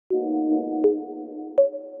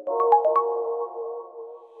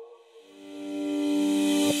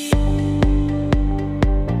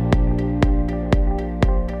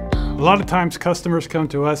A lot of times customers come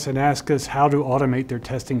to us and ask us how to automate their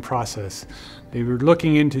testing process. They were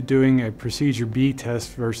looking into doing a procedure B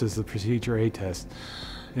test versus the procedure A test.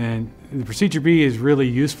 And the procedure B is really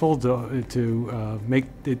useful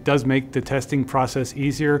it does make the testing process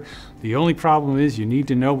easier. The only problem is you need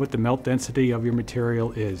to know what the melt density of your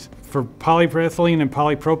material is. For polypropylene and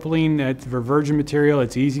polypropylene, for virgin material,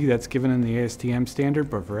 it's easy, that's given in the ASTM standard,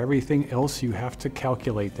 but for everything else, you have to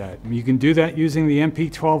calculate that. You can do that using the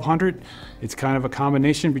MP1200. It's kind of a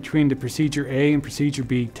combination between the procedure A and procedure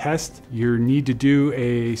B test. You need to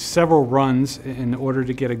do several runs in order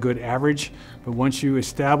to get a good average, but once you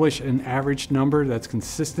establish an average number that's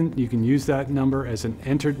consistent, you can use that number as an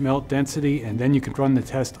entered melt density, and then you can run the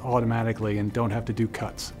test automatically and don't have to do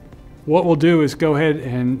cuts. What we'll do is go ahead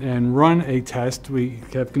and run a test. We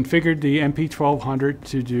have configured the MP1200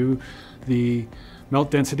 to do the melt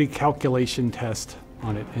density calculation test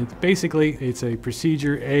on it. And basically, it's a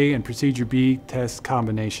procedure A and procedure B test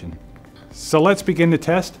combination. So let's begin the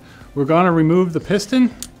test. We're going to remove the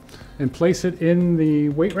piston and place it in the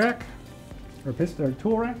weight rack, or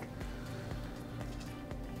tool rack.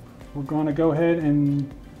 We're going to go ahead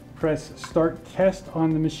and press Start Test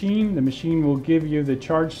on the machine. The machine will give you the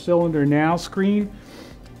Charge Cylinder Now screen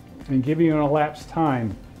and give you an elapsed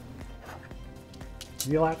time.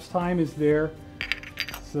 The elapsed time is there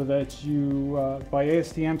so that you, by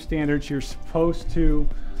ASTM standards, you're supposed to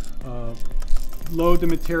load the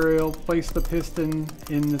material, place the piston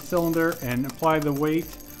in the cylinder, and apply the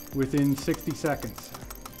weight within 60 seconds.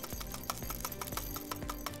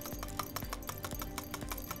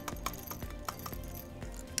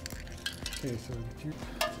 Okay, so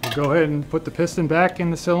we'll go ahead and put the piston back in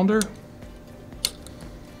the cylinder.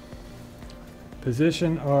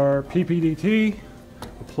 Position our PPDT,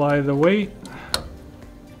 apply the weight,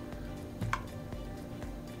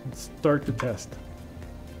 and start the test.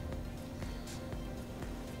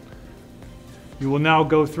 You will now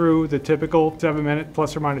go through the typical 7-minute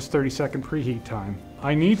plus or minus 30-second preheat time.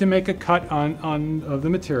 I need to make a cut of the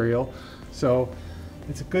material, so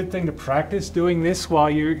it's a good thing to practice doing this while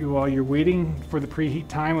you're waiting for the preheat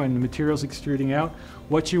time when the material's extruding out.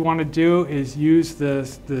 What you want to do is use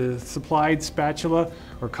the supplied spatula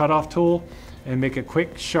or cutoff tool and make a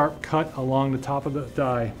quick, sharp cut along the top of the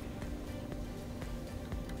die.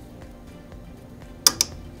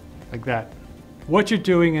 Like that. What you're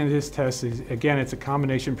doing in this test is, again, it's a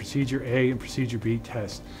combination procedure A and procedure B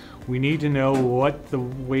test. We need to know what the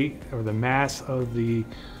weight or the mass of the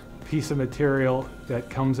piece of material that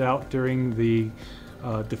comes out during the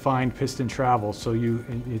defined piston travel. So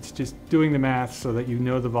it's just doing the math so that you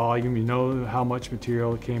know the volume, you know how much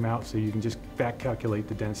material came out, so you can just back calculate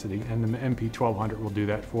the density, and the MP1200 will do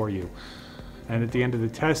that for you. And at the end of the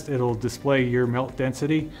test, it'll display your melt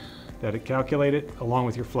density that it calculated along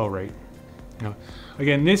with your flow rate. Now,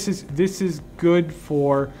 again, this is good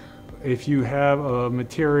for if you have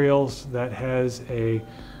materials that has a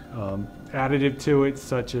additive to it,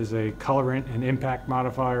 such as a colorant, an impact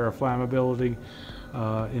modifier, a flammability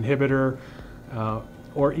inhibitor,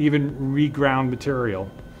 or even reground material.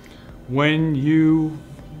 When you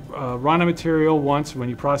run a material once, when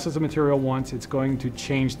you process a material once, it's going to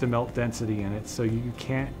change the melt density in it. So you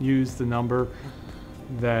can't use the number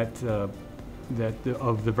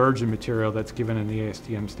of the virgin material that's given in the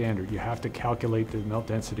ASTM standard. You have to calculate the melt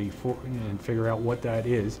density and figure out what that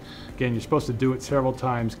is. Again, you're supposed to do it several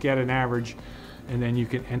times, get an average, and then you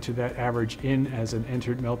can enter that average in as an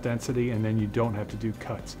entered melt density, and then you don't have to do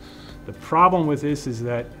cuts. The problem with this is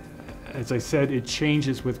that, as I said, it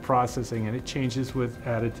changes with processing and it changes with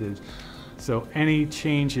additives. So any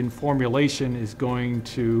change in formulation is going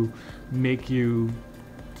to make you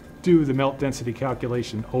do the melt density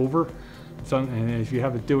calculation over. And if you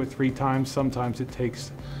have to do it 3 times, sometimes it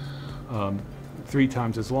takes 3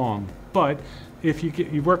 times as long. But if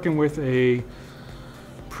you're working with a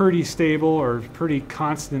pretty stable or pretty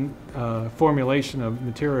constant formulation of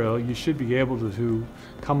material, you should be able to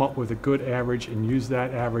come up with a good average and use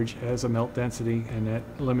that average as a melt density, and that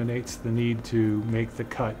eliminates the need to make the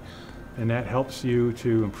cut. And that helps you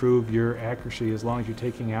to improve your accuracy as long as you're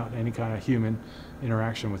taking out any kind of human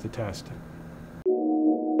interaction with the test.